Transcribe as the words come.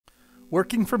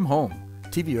Working from home,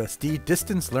 TVUSD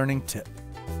distance learning tip.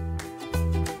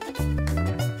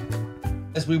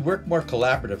 As we work more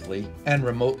collaboratively and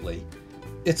remotely,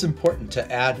 it's important to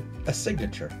add a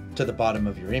signature to the bottom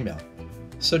of your email.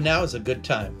 So now is a good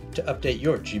time to update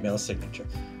your Gmail signature.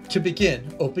 To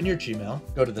begin, open your Gmail,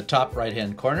 go to the top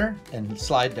right-hand corner and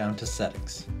slide down to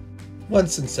Settings.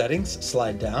 Once in Settings,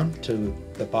 slide down to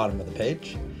the bottom of the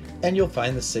page and you'll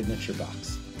find the signature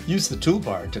box. Use the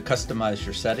toolbar to customize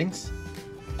your settings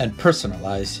and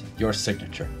personalize your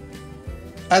signature.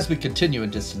 As we continue in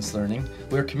distance learning,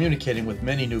 we're communicating with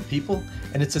many new people,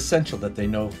 and it's essential that they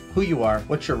know who you are,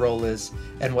 what your role is,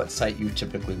 and what site you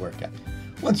typically work at.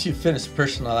 Once you've finished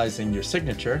personalizing your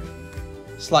signature,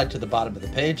 slide to the bottom of the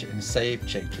page and save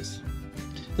changes.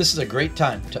 This is a great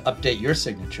time to update your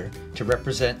signature to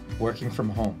represent working from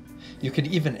home. You can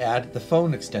even add the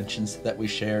phone extensions that we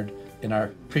shared in our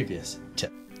previous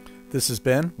tip. This has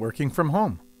been Working from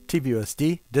Home,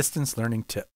 TVUSD distance learning tip.